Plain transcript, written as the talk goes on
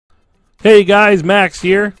Hey guys, Max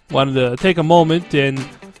here. Wanted to take a moment and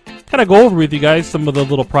kind of go over with you guys some of the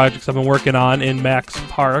little projects I've been working on in Max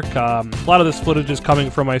Park. A lot of this footage is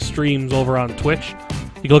coming from my streams over on Twitch.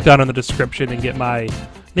 You can look down in the description and get my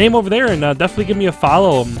name over there, and definitely give me a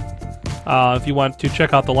follow if you want to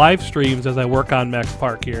check out the live streams as I work on Max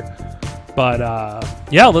Park here. But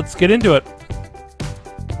yeah, let's get into it.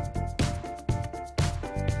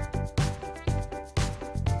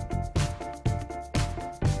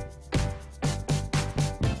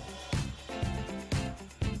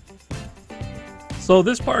 So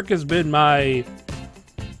this park has been my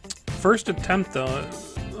first attempt.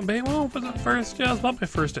 Well, was it first? Yeah, it was about my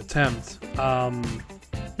first attempt.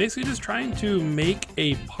 Basically, just trying to make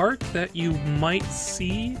a park that you might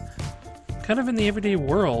see kind of in the everyday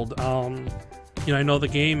world. You know, I know the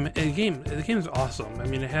game is awesome. I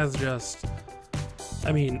mean, it has just,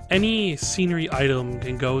 I mean, any scenery item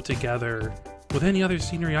can go together with any other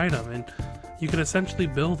scenery item, and you can essentially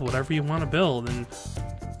build whatever you want to build. And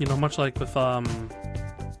you know, much like with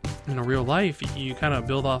you know, real life, you kind of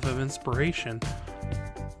build off of inspiration.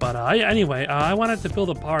 But anyway, I wanted to build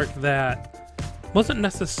a park that wasn't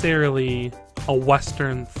necessarily a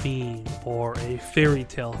Western theme or a fairy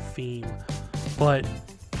tale theme, but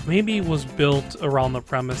maybe was built around the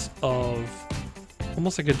premise of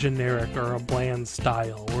almost like a generic or a bland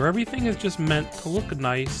style, where everything is just meant to look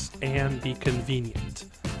nice and be convenient.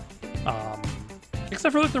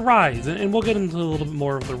 Except for like the rides, and we'll get into a little bit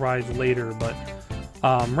more of the rides later, but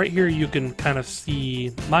right here you can kind of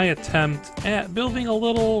see my attempt at building a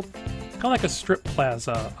little, kind of like a strip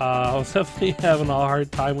plaza. I was definitely having a hard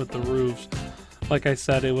time with the roofs. Like I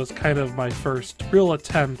said, it was kind of my first real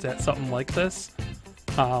attempt at something like this.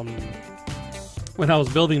 When I was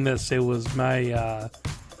building this, it was my,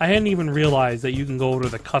 I hadn't even realized that you can go over to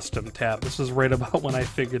the custom tab. This is right about when I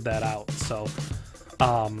figured that out, so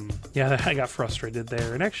yeah, I got frustrated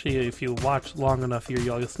there. And actually, if you watch long enough here,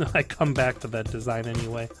 you'll know I come back to that design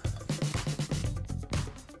anyway.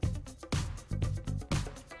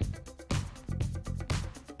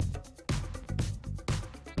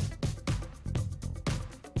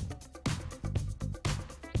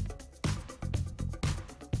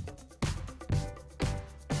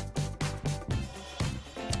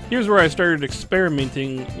 Here's where I started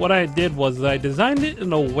experimenting. What I did was I designed it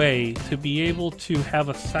in a way to be able to have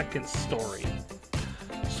a second story.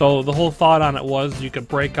 So the whole thought on it was you could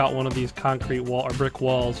break out one of these concrete wall or brick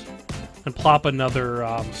walls and plop another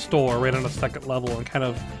store right on the second level and kind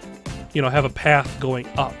of, you know, have a path going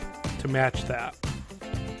up to match that.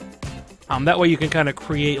 That way you can kind of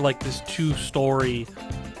create like this two-story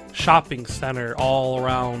shopping center all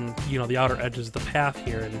around, you know, the outer edges of the path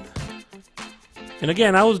here. And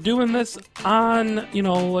again, I was doing this on, you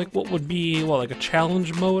know, like what would be, well, like a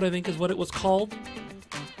challenge mode, I think is what it was called.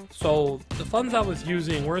 So the funds I was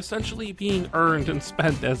using were essentially being earned and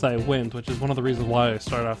spent as I went, which is one of the reasons why I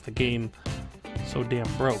started off the game so damn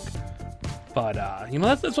broke. But, you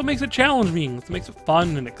know, that's what makes it challenging. It makes it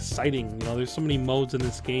fun and exciting. You know, there's so many modes in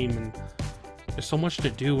this game, and there's so much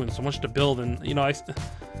to do and so much to build. And, you know, I'm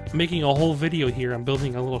making a whole video here. I'm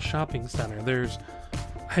building a little shopping center.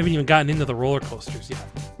 I haven't even gotten into the roller coasters yet,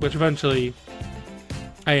 which eventually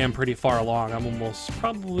I am pretty far along. I'm almost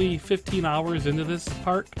probably 15 hours into this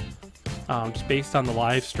park, just based on the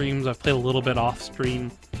live streams. I've played a little bit off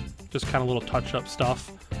stream, just kind of little touch-up stuff.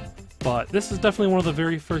 But this is definitely one of the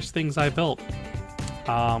very first things I built.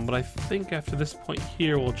 But I think after this point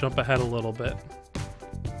here, we'll jump ahead a little bit.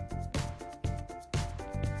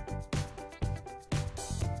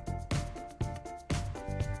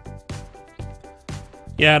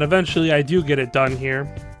 Yeah, and eventually I do get it done here,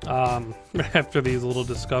 after these little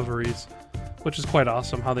discoveries, which is quite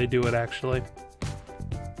awesome how they do it, actually.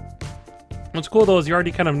 What's cool, though, is you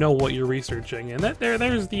already kind of know what you're researching, and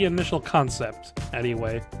there's the initial concept,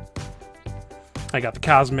 anyway. I got the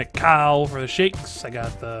cosmic cow for the shakes, I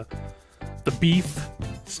got the beef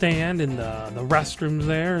stand and the restrooms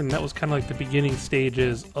there, and that was kind of like the beginning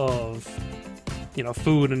stages of, you know,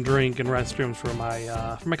 food and drink and restrooms for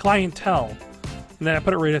my clientele. And then I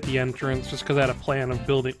put it right at the entrance just because I had a plan of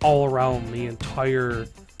building all around the entire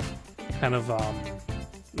kind of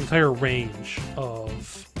entire range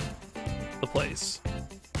of the place.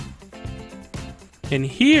 And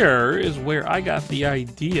here is where I got the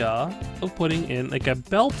idea of putting in like a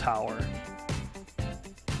bell tower.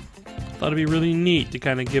 Thought it'd be really neat to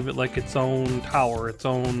kind of give it like its own tower, its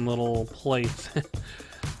own little place.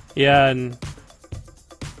 Yeah, and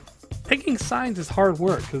picking signs is hard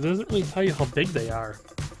work because it doesn't really tell you how big they are.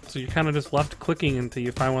 So you're kind of just left clicking until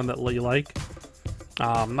you find one that you like.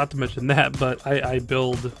 Not to mention that, but I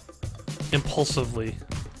build impulsively.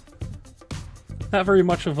 not very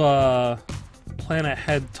much of a plan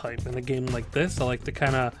ahead type in a game like this. I like to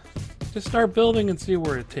kind of just start building and see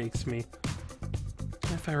where it takes me.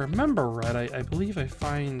 If I remember right, I believe I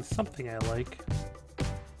find something I like.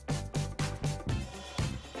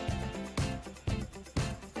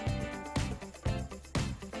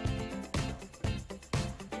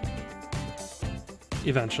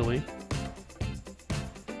 Eventually.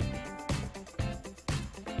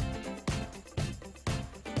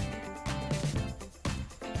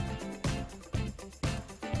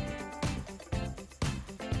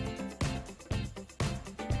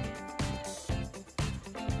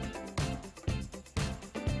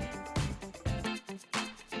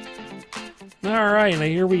 Alright, now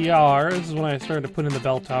here we are. This is when I started to put in the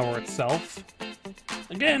bell tower itself.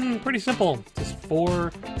 Again, pretty simple. Just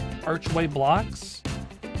 4 archway blocks.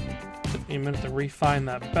 Took me a minute to refine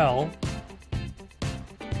that bell.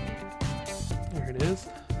 There it is.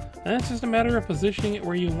 And it's just a matter of positioning it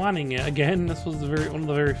where you're wanting it. Again, this was one of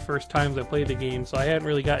the very first times I played the game, so I hadn't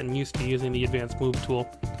really gotten used to using the advanced move tool.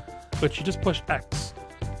 But you just push X,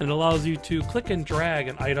 and it allows you to click and drag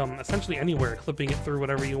an item essentially anywhere, clipping it through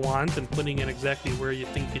whatever you want and putting it exactly where you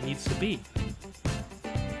think it needs to be.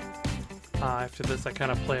 After this, I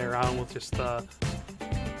kind of play around with just the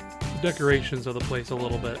decorations of the place a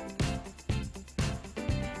little bit.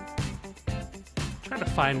 Try to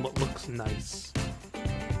find what looks nice.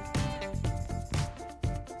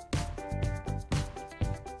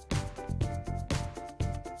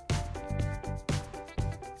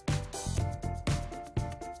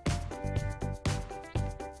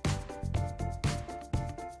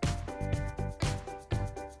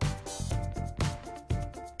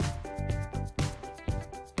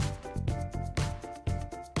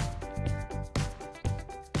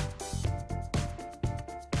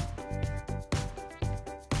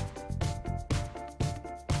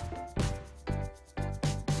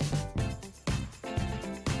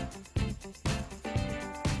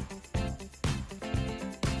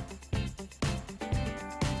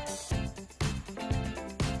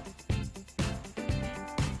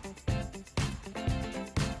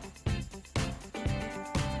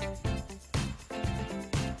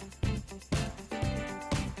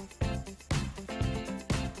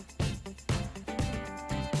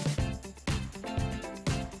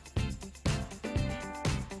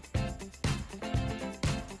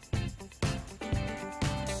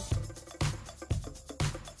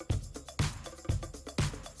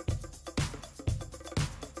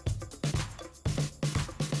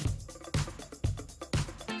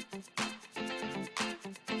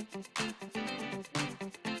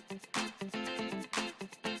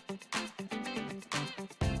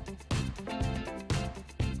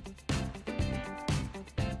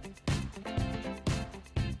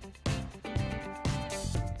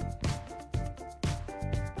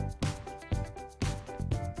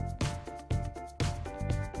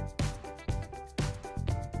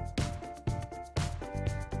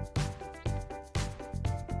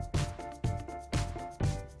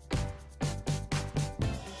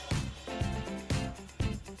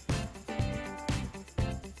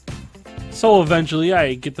 So eventually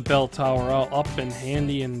I get the bell tower all up and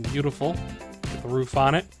handy and beautiful. Get the roof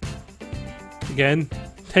on it. Again,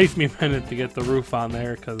 takes me a minute to get the roof on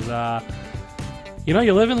there because, you know,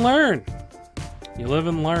 you live and learn. You live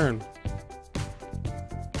and learn.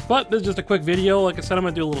 But this is just a quick video. Like I said, I'm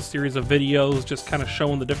going to do a little series of videos just kind of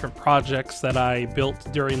showing the different projects that I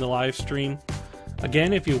built during the live stream.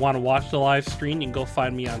 Again, if you want to watch the live stream, you can go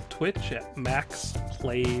find me on Twitch at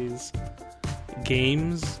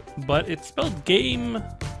MaXPlaysGameX, but it's spelled Game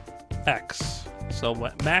X. So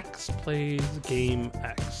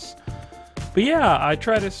MaXPlaysGameX. But yeah, I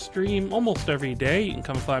try to stream almost every day. You can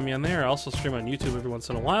come find me on there. I also stream on YouTube every once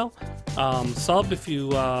in a while. Sub if you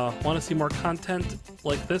want to see more content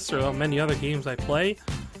like this or many other games I play.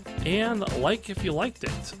 And like if you liked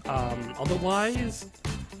it. Otherwise,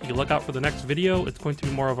 you can look out for the next video. It's going to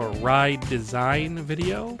be more of a ride design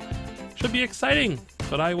video. Should be exciting.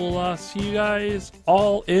 But I will see you guys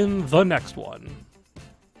all in the next one.